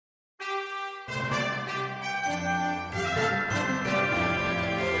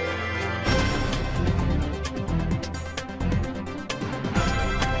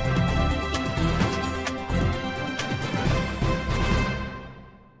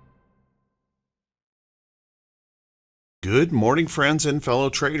Good morning, friends and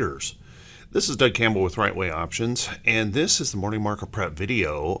fellow traders. This is Doug Campbell with Right Way Options, and this is the morning market prep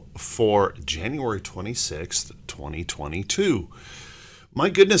video for January 26th, 2022.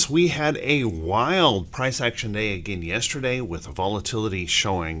 My goodness, we had a wild price action day again yesterday with volatility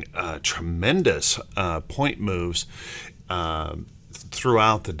showing tremendous point moves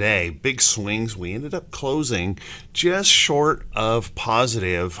throughout the day. Big swings. We ended up closing just short of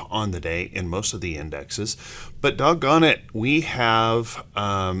positive on the day in most of the indexes. But doggone it, we have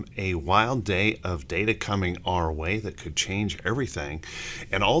a wild day of data coming our way that could change everything.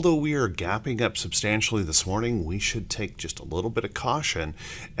 And although we are gapping up substantially this morning, we should take just a little bit of caution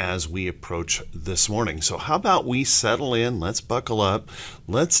as we approach this morning. So how about we settle in, let's buckle up,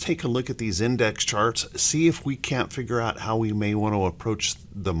 let's take a look at these index charts, see if we can't figure out how we may want to approach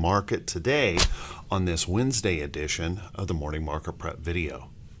the market today on this Wednesday edition of the Morning Market Prep video.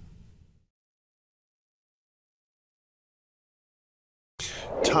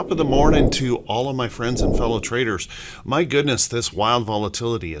 Top of the morning to all of my friends and fellow traders. My goodness, this wild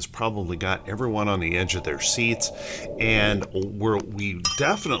volatility has probably got everyone on the edge of their seats, and we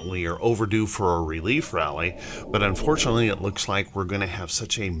definitely are overdue for a relief rally, but unfortunately it looks like we're going to have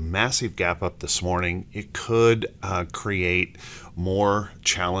such a massive gap up this morning. It could create more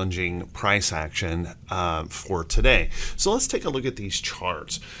challenging price action for today. So let's take a look at these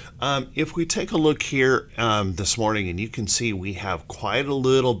charts. If we take a look here this morning, and you can see we have quite a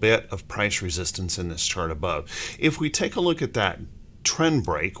little bit of price resistance in this chart above. If we take a look at that trend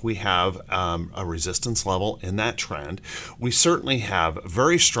break, we have a resistance level in that trend. We certainly have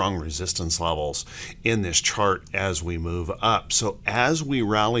very strong resistance levels in this chart as we move up. So as we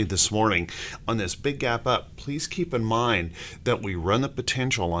rally this morning on this big gap up, please keep in mind that we run the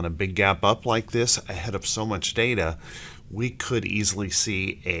potential on a big gap up like this ahead of so much data. We could easily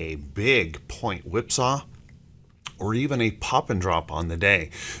see a big point whipsaw or even a pop and drop on the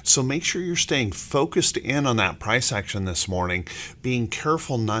day. So make sure you're staying focused in on that price action this morning, being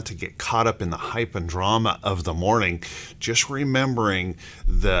careful not to get caught up in the hype and drama of the morning, just remembering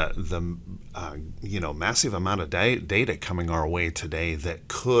the massive amount of data coming our way today that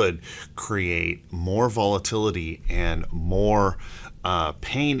could create more volatility and more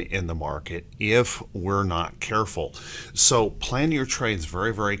pain in the market if we're not careful. So plan your trades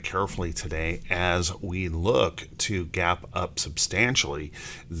very, very carefully today as we look to gap up substantially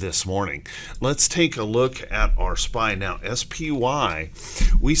this morning. Let's take a look at our SPY. Now, SPY,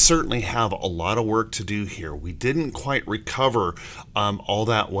 we certainly have a lot of work to do here. We didn't quite recover all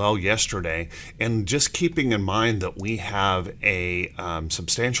that well yesterday, and just keeping in mind that we have a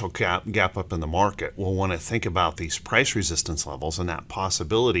substantial gap up in the market, we'll want to think about these price resistance levels and that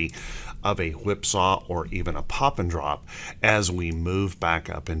possibility of a whipsaw or even a pop and drop as we move back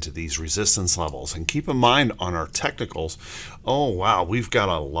up into these resistance levels. And keep in mind on our technicals, oh wow, we've got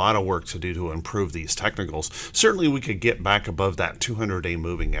a lot of work to do to improve these technicals. Certainly we could get back above that 200-day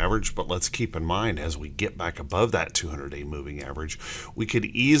moving average, but let's keep in mind as we get back above that 200-day moving average, we could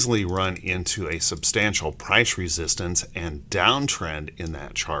easily run into a substantial price resistance and downtrend in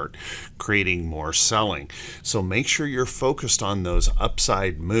that chart, creating more selling. So make sure you're focused on those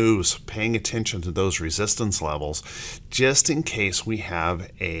upside moves, paying attention to those resistance levels, just in case we have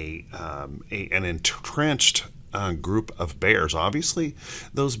an entrenched group of bears. Obviously,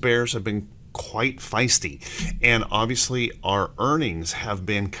 those bears have been quite feisty, and obviously our earnings have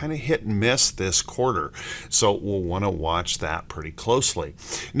been kind of hit and miss this quarter, so we'll want to watch that pretty closely.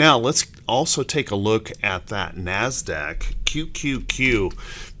 Now let's also take a look at that NASDAQ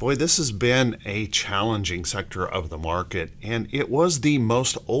QQQ. Boy, this has been a challenging sector of the market, and it was the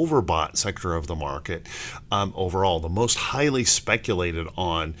most overbought sector of the market overall, the most highly speculated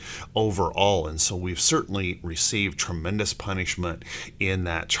on overall, and so we've certainly received tremendous punishment in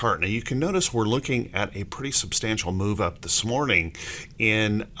that chart. Now you can notice we're looking at a pretty substantial move up this morning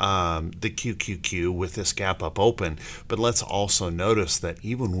in the QQQ with this gap up open, but let's also notice that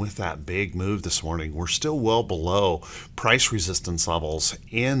even with that big move this morning, we're still well below price resistance levels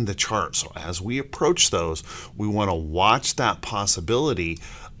in the chart. So as we approach those, we want to watch that possibility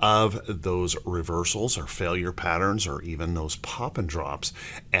of those reversals or failure patterns or even those pop and drops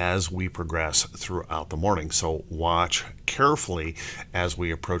as we progress throughout the morning. So watch carefully as we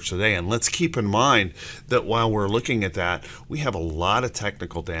approach today. And let's keep in mind that while we're looking at that, we have a lot of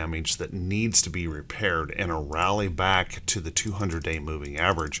technical damage that needs to be repaired, and a rally back to the 200-day moving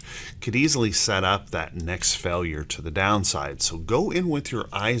average could easily set up that next failure to the downside. So go in with your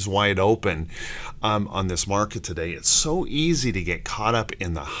eyes wide open on this market today. It's so easy to get caught up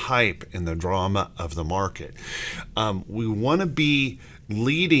in the hype and the drama of the market. We want to be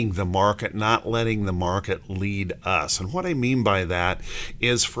leading the market, not letting the market lead us. And what I mean by that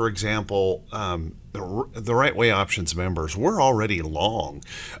is, for example, the Right Way Options members, we're already long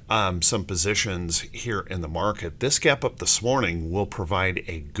some positions here in the market. This gap up this morning will provide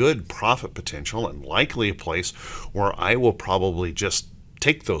a good profit potential and likely a place where I will probably just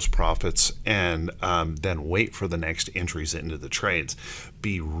take those profits and then wait for the next entries into the trades.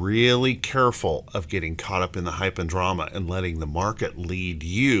 Be really careful of getting caught up in the hype and drama and letting the market lead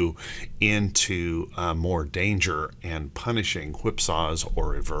you into more danger and punishing whipsaws or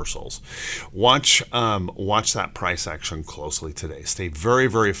reversals. Watch that price action closely today. Stay very,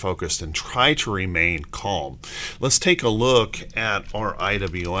 very focused and try to remain calm. Let's take a look at our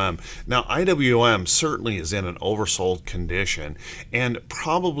IWM. Now, IWM certainly is in an oversold condition and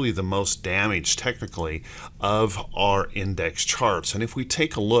probably the most damaged technically of our index charts. And if we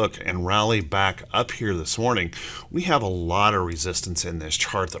take a look and rally back up here this morning, we have a lot of resistance in this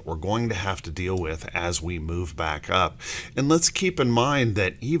chart that we're going to have to deal with as we move back up. And let's keep in mind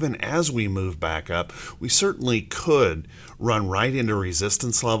that even as we move back up, we certainly could run right into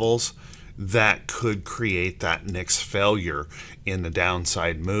resistance levels that could create that next failure in the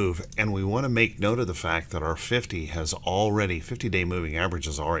downside move. And we want to make note of the fact that our 50-day moving average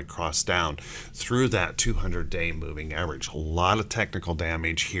has already crossed down through that 200-day moving average. A lot of technical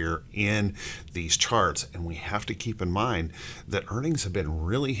damage here in these charts, and we have to keep in mind that earnings have been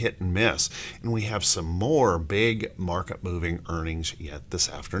really hit and miss, and we have some more big market moving earnings yet this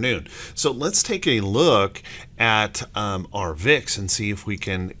afternoon. So let's take a look at our VIX and see if we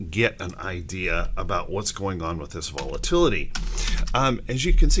can get an idea about what's going on with this volatility. As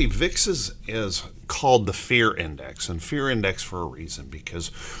you can see, VIX is called the fear index, and fear index for a reason,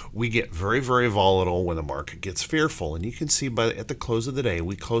 because we get very, very volatile when the market gets fearful. And you can see at the close of the day,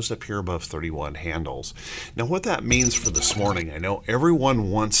 we closed up here above 31 handles. Now, what that means for this morning, I know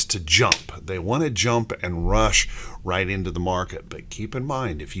everyone wants to jump. They want to jump and rush right into the market. But keep in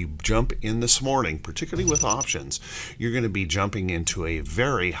mind, if you jump in this morning, particularly with options, you're going to be jumping into a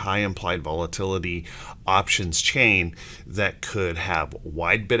very high implied volatility options chain that could have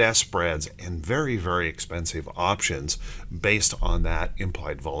wide bid-ask spreads and very, very expensive options based on that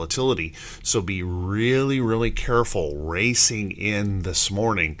implied volatility. So be really, really careful racing in this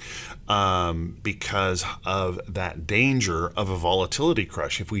morning because of that danger of a volatility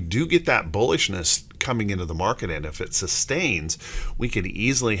crush. If we do get that bullishness coming into the market, and if it sustains, we could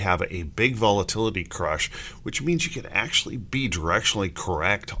easily have a big volatility crush, which means you could actually be directionally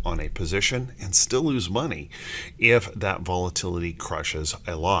correct on a position and still lose money if that volatility crushes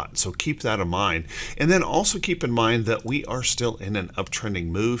a lot. So keep that in mind. And then also keep in mind that we are still in an uptrending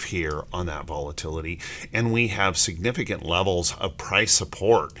move here on that volatility, and we have significant levels of price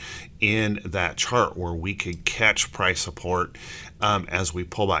support in that chart where we could catch price support as we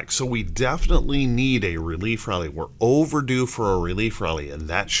pull back. So we definitely need a relief rally. We're overdue for a relief rally, and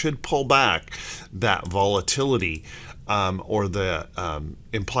that should pull back that volatility or the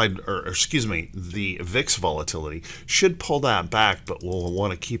the VIX volatility should pull that back, but we'll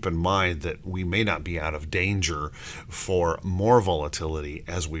want to keep in mind that we may not be out of danger for more volatility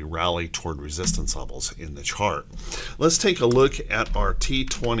as we rally toward resistance levels in the chart. Let's take a look at our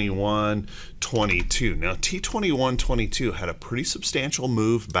T2122. Now, T2122 had a pretty substantial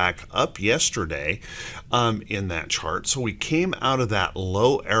move back up yesterday in that chart. So we came out of that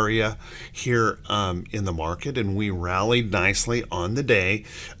low area here in the market, and we rallied nicely on the day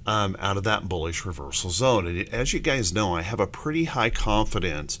out of that bullish reversal zone. And as you guys know, I have a pretty high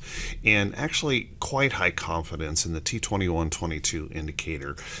confidence, and actually quite high confidence, in the T2122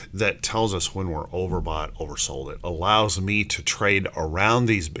 indicator that tells us when we're overbought, oversold. It allows me to trade around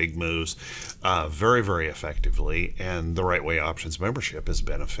these big moves very, very effectively, and the Right Way Options membership has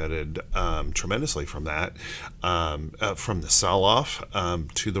benefited tremendously from that, from the sell-off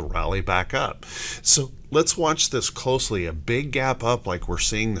to the rally back up. So let's watch this closely. A big gap up like we're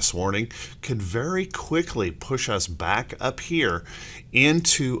seeing this morning could very quickly push us back up here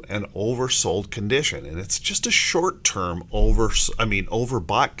into an oversold condition, and it's just a short-term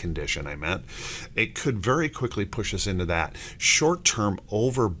overbought condition. It could very quickly push us into that short-term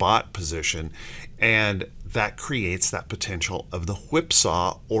overbought position, and that creates that potential of the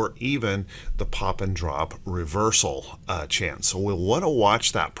whipsaw or even the pop and drop reversal chance. So we'll want to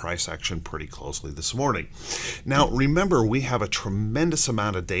watch that price action pretty closely this morning. Now, remember, we have a tremendous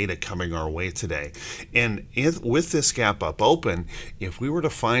amount of data coming our way today. And with this gap up open, if we were to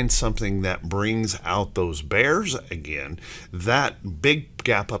find something that brings out those bears again, that big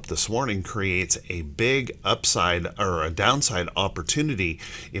gap up this morning creates a big upside or a downside opportunity.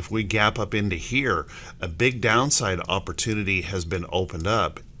 If we gap up into here, a big downside opportunity has been opened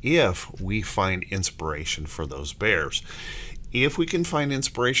up if we find inspiration for those bears. If we can find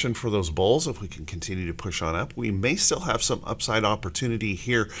inspiration for those bulls, if we can continue to push on up, we may still have some upside opportunity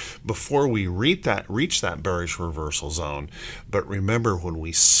here before we reach that bearish reversal zone. But remember, when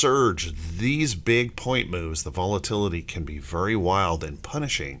we surge these big point moves, the volatility can be very wild and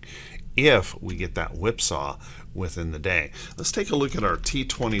punishing if we get that whipsaw within the day. Let's take a look at our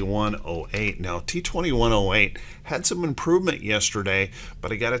T2108. Now, T2108 had some improvement yesterday,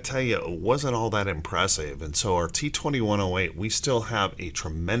 but I got to tell you, it wasn't all that impressive. And so our T2108, we still have a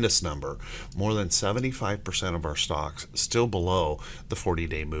tremendous number, more than 75% of our stocks still below the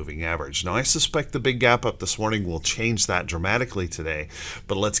 40-day moving average. Now, I suspect the big gap up this morning will change that dramatically today,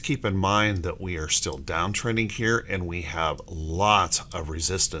 but let's keep in mind that we are still downtrending here, and we have lots of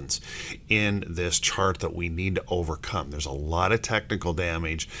resistance in this chart that we need to overcome. There's a lot of technical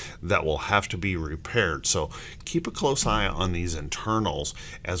damage that will have to be repaired. So keep a close eye on these internals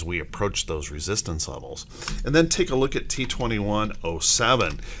as we approach those resistance levels. And then take a look at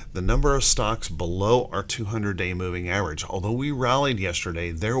T2107, the number of stocks below our 200-day moving average. Although we rallied yesterday,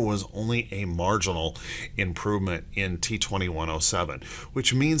 there was only a marginal improvement in T2107,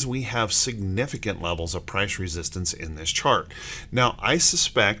 which means we have significant levels of price resistance in this chart. Now, I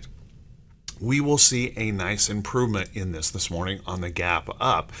suspect we will see a nice improvement in this morning on the gap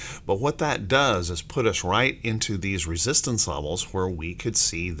up. But what that does is put us right into these resistance levels where we could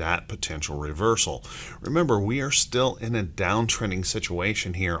see that potential reversal. Remember, we are still in a downtrending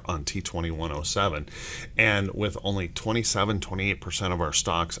situation here on T2107. And with only 27-28% of our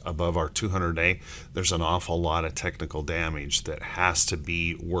stocks above our 200-day, there's an awful lot of technical damage that has to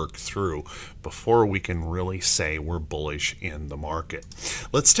be worked through before we can really say we're bullish in the market.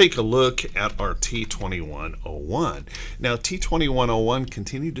 Let's take a look at our T2101. Now, T2101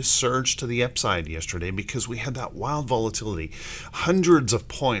 continued to surge to the upside yesterday because we had that wild volatility, hundreds of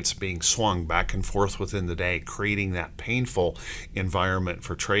points being swung back and forth within the day, creating that painful environment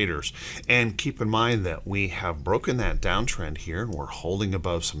for traders. And keep in mind that we have broken that downtrend here, and we're holding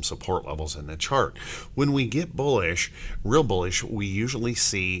above some support levels in the chart. When we get bullish, real bullish, we usually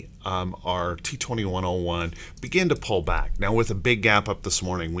see our T2101 begin to pull back. Now, with a big gap up this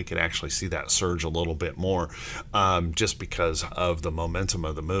morning, we could actually see that surge a little bit more just because of the momentum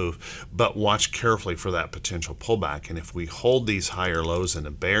of the move. But watch carefully for that potential pullback. And if we hold these higher lows and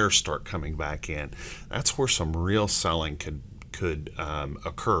the bears start coming back in, that's where some real selling could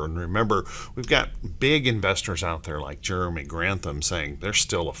occur. And remember, we've got big investors out there like Jeremy Grantham saying there's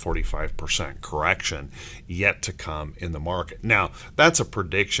still a 45% correction yet to come in the market. Now, that's a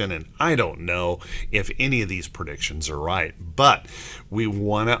prediction, and I don't know if any of these predictions are right, but we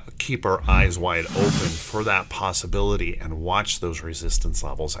want to keep our eyes wide open for that possibility and watch those resistance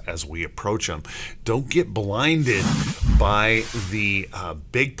levels as we approach them. Don't get blinded by the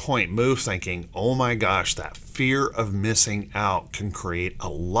big point move thinking, oh my gosh, that fear of missing out can create a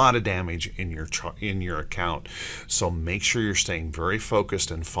lot of damage in your account. So make sure you're staying very focused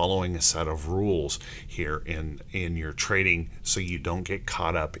and following a set of rules here in your trading so you don't get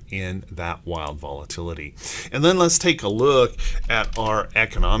caught up in that wild volatility. And then let's take a look at our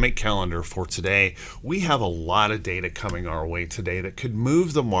economic calendar for today. We have a lot of data coming our way today that could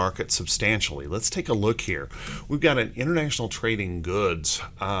move the market substantially. Let's take a look here. We've got an international trading goods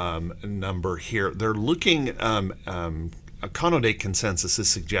number here. They're looking Econodate consensus is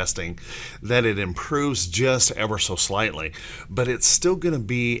suggesting that it improves just ever so slightly, but it's still going to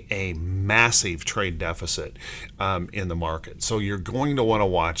be a massive trade deficit in the market. So you're going to want to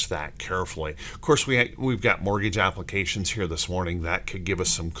watch that carefully. Of course, we've got mortgage applications here this morning that could give us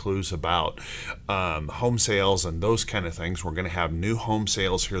some clues about home sales and those kind of things. We're going to have new home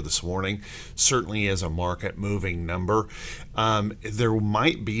sales here this morning. Certainly is a market moving number. There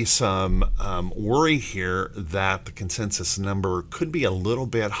might be some worry here that the consensus number could be a little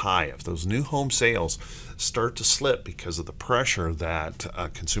bit high if those new home sales start to slip because of the pressure that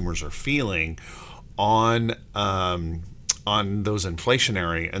consumers are feeling on those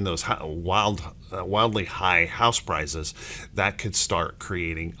inflationary and those wildly high house prices. That could start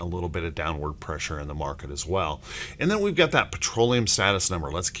creating a little bit of downward pressure in the market as well. And then we've got that petroleum status number.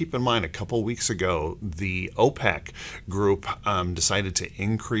 Let's keep in mind a couple weeks ago the OPEC group decided to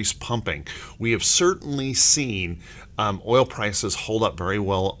increase pumping. We have certainly seen oil prices hold up very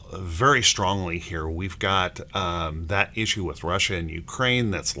well, very strongly here. We've got that issue with Russia and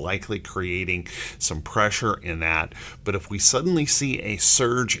Ukraine that's likely creating some pressure in that. But if we suddenly see a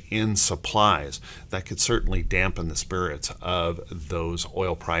surge in supplies, that could certainly dampen the spirits of those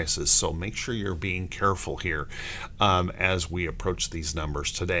oil prices. So make sure you're being careful here as we approach these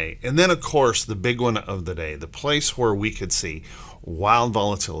numbers today. And then, of course, the big one of the day, the place where we could see wild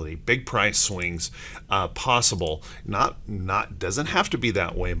volatility, big price swings possible. Not doesn't have to be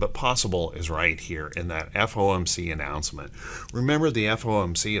that way, but possible is right here in that FOMC announcement. Remember, the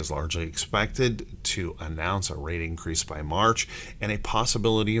FOMC is largely expected to announce a rate increase by March and a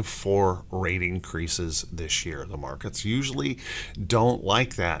possibility of 4 rate increases this year. The markets usually don't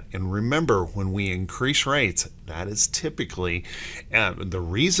like that. And remember, when we increase rates, that is typically the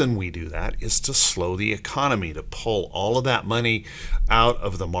reason we do that is to slow the economy, to pull all of that money out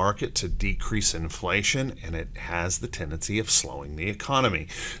of the market to decrease inflation, and it has the tendency of slowing the economy.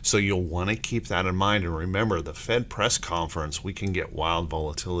 So you'll want to keep that in mind. And remember, the Fed press conference, we can get wild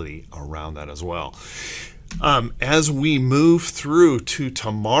volatility around that as well. As we move through to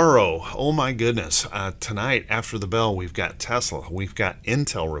tomorrow, oh my goodness, tonight after the bell, we've got Tesla, we've got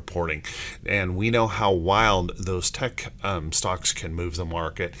Intel reporting, and we know how wild those tech stocks can move the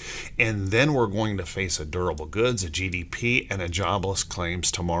market. And then we're going to face a durable goods, a GDP, and a jobless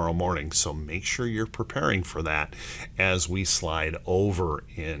claims tomorrow morning. So make sure you're preparing for that as we slide over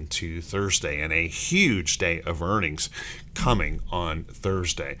into Thursday, and a huge day of earnings coming on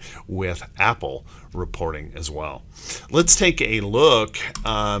Thursday with Apple reporting as well. Let's take a look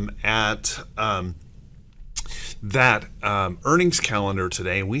at that earnings calendar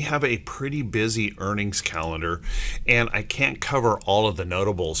today. We have a pretty busy earnings calendar, and I can't cover all of the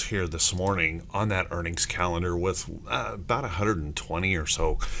notables here this morning on that earnings calendar with about 120 or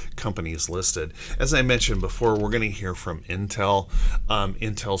so companies listed. As I mentioned before, we're going to hear from Intel.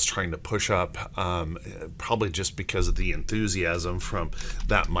 Intel's trying to push up, probably just because of the enthusiasm from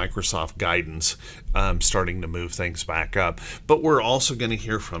that Microsoft guidance starting to move things back up. But we're also going to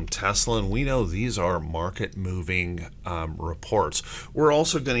hear from Tesla, and we know these are market moving reports. We're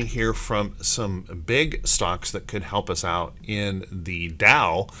also going to hear from some big stocks that could help us out in the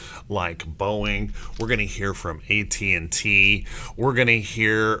Dow, like Boeing. We're going to hear from AT&T. We're going to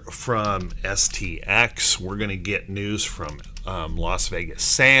hear from STX. We're going to get news from Las Vegas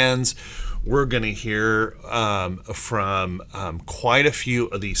Sands. We're going to hear from quite a few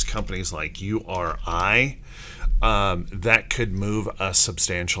of these companies like URI. That could move us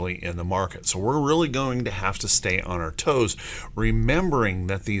substantially in the market. So we're really going to have to stay on our toes, remembering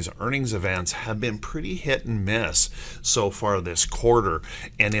that these earnings events have been pretty hit and miss so far this quarter.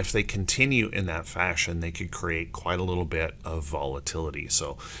 And if they continue in that fashion, they could create quite a little bit of volatility.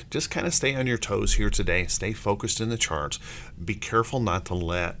 So just kind of stay on your toes here today. Stay focused in the charts. Be careful not to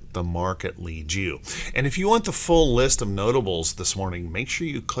let the market lead you. And if you want the full list of notables this morning, make sure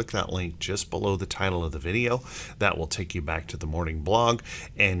you click that link just below the title of the video. That will take you back to the morning blog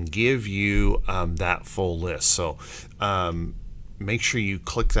and give you that full list. So make sure you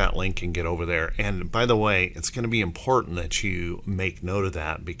click that link and get over there. And by the way, it's going to be important that you make note of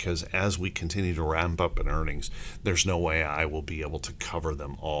that, because as we continue to ramp up in earnings, there's no way I will be able to cover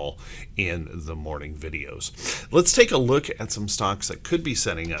them all in the morning videos. Let's take a look at some stocks that could be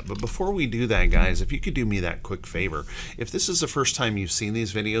setting up. But before we do that, guys, if you could do me that quick favor, if this is the first time you've seen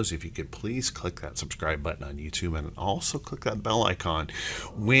these videos, if you could please click that subscribe button on YouTube, and also click that bell icon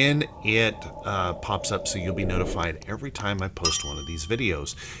when it pops up, so you'll be notified every time I post one of these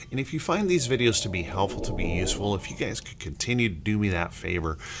videos. And if you find these videos to be helpful, to be useful, if you guys could continue to do me that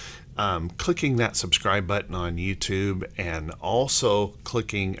favor, clicking that subscribe button on YouTube, and also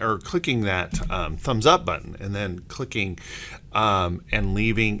clicking that thumbs up button, and then clicking and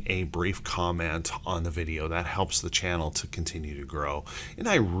leaving a brief comment on the video. That helps the channel to continue to grow, and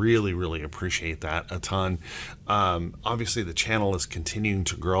I really appreciate that a ton. Obviously the channel is continuing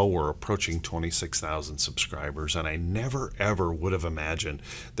to grow. We're approaching 26,000 subscribers, and I never ever would have imagined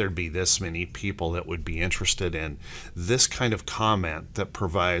there'd be this many people that would be interested in this kind of comment that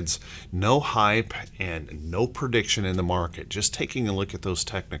provides no hype and no prediction in the market, just taking a look at those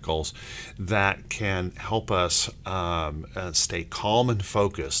technicals that can help us stay calm and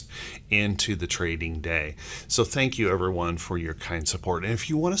focused into the trading day. So thank you everyone for your kind support. And if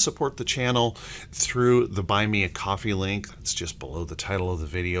you want to support the channel through the Buy Me a Coffee link, that's just below the title of the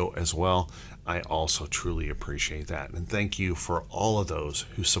video as well, I also truly appreciate that. And thank you for all of those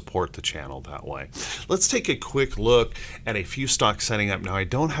who support the channel that way. Let's take a quick look at a few stocks setting up. Now, I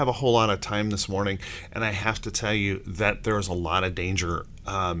don't have a whole lot of time this morning, and I have to tell you that there's a lot of danger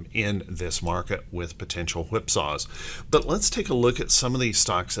in this market with potential whipsaws. But let's take a look at some of these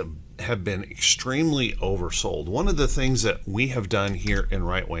stocks that have been extremely oversold. One of the things that we have done here in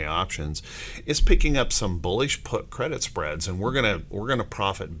Right Way Options is picking up some bullish put credit spreads, and we're gonna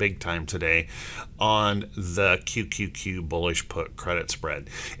profit big time today on the QQQ bullish put credit spread.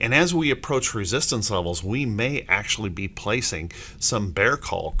 And as we approach resistance levels, we may actually be placing some bear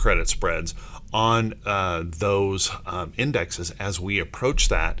call credit spreads on those indexes as we approach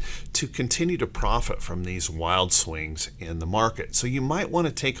that to continue to profit from these wild swings in the market. So you might want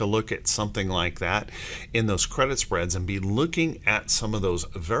to take a look at something like that in those credit spreads and be looking at some of those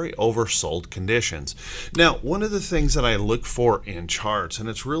very oversold conditions. Now, one of the things that I look for in charts, and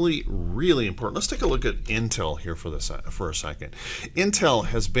it's really, really important. Let's take a look at Intel here for a second. Intel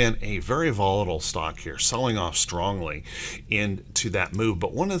has been a very volatile stock here, selling off strongly into that move.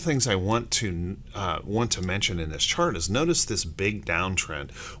 But one of the things I want to mention in this chart is notice this big downtrend.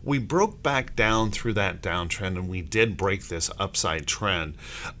 We broke back down through that downtrend, and we did break this upside trend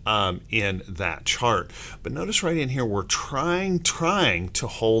in that chart. But notice right in here, we're trying to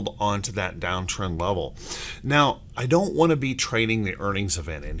hold on to that downtrend level. Now, I don't want to be trading the earnings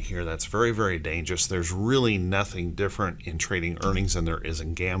event in here. That's very, very dangerous. There's really nothing different in trading earnings than there is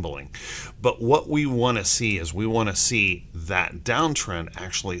in gambling. But what we want to see is we want to see that downtrend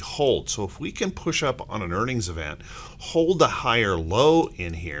actually hold. So if we can push up on an earnings event, hold a higher low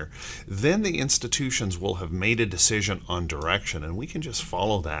in here, then the institutions will have made a decision on direction, and we can just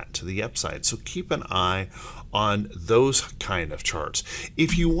follow that to the upside. So keep an eye on those kind of charts.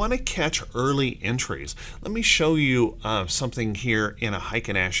 If you want to catch early entries, let me show you something here in a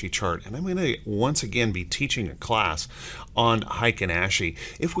Heiken Ashi chart, and I'm going to once again be teaching a class on Heiken Ashi.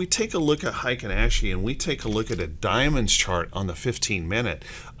 If we take a look at Heiken Ashi and we take a look at a diamonds chart on the 15-minute,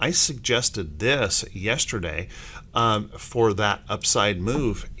 I suggested this yesterday for that upside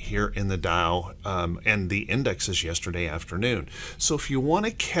move here in the Dow and the indexes yesterday afternoon. So if you want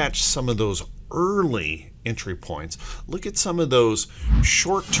to catch some of those early entry points, look at some of those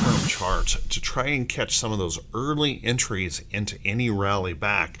short-term charts to try and catch some of those early entries into any rally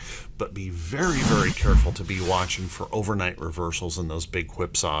back. But be very, very careful to be watching for overnight reversals and those big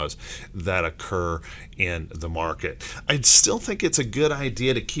whipsaws that occur in the market. I still think it's a good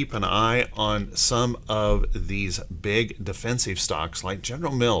idea to keep an eye on some of these big defensive stocks like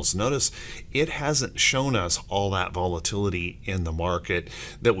General Mills. Notice it hasn't shown us all that volatility in the market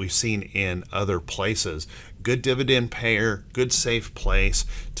that we've seen in other places. Good dividend payer, good safe place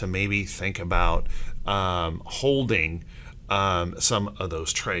to maybe think about holding some of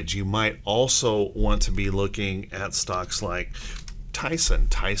those trades. You might also want to be looking at stocks like Tyson.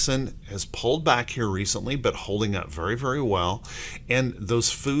 Tyson has pulled back here recently, but holding up very, very well. And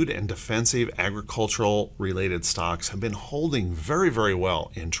those food and defensive agricultural related stocks have been holding very, very well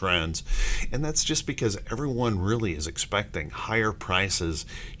in trends. And that's just because everyone really is expecting higher prices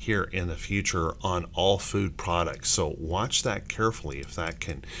here in the future on all food products. So watch that carefully if that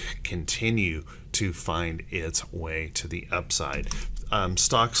can continue to find its way to the upside.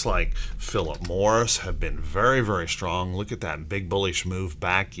 Stocks like Philip Morris have been very, very strong. Look at that big bullish move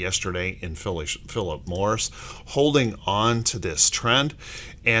back yesterday in Philip Morris, holding on to this trend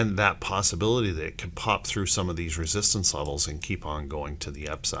and that possibility that it could pop through some of these resistance levels and keep on going to the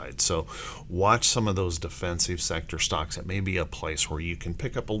upside. So watch some of those defensive sector stocks. It may be a place where you can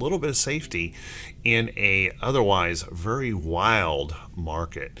pick up a little bit of safety in a otherwise very wild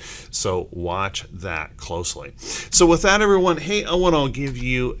market. So watch that closely. So with that, everyone, hey, I want to give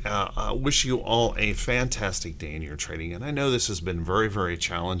you, wish you all a fantastic day in your trading. And I know this has been very, very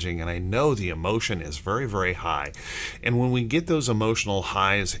challenging, and I know the emotion is very, very high. And when we get those emotional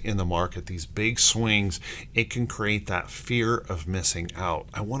highs in the market, these big swings, it can create that fear of missing out.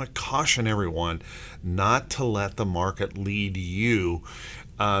 I want to caution everyone not to let the market lead you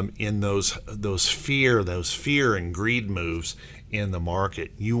in those fear and greed moves in the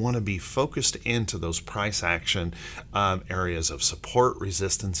market. You want to be focused into those price action areas of support,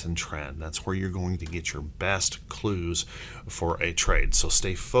 resistance, and trend. That's where you're going to get your best clues for a trade. So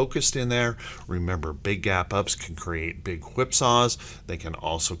stay focused in there. Remember, big gap ups can create big whipsaws. They can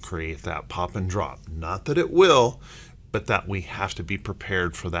also create that pop and drop. Not that it will, but that we have to be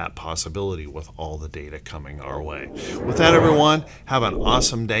prepared for that possibility with all the data coming our way. With that, everyone, have an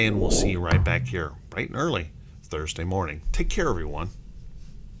awesome day, and we'll see you right back here bright and early Thursday morning. Take care, everyone.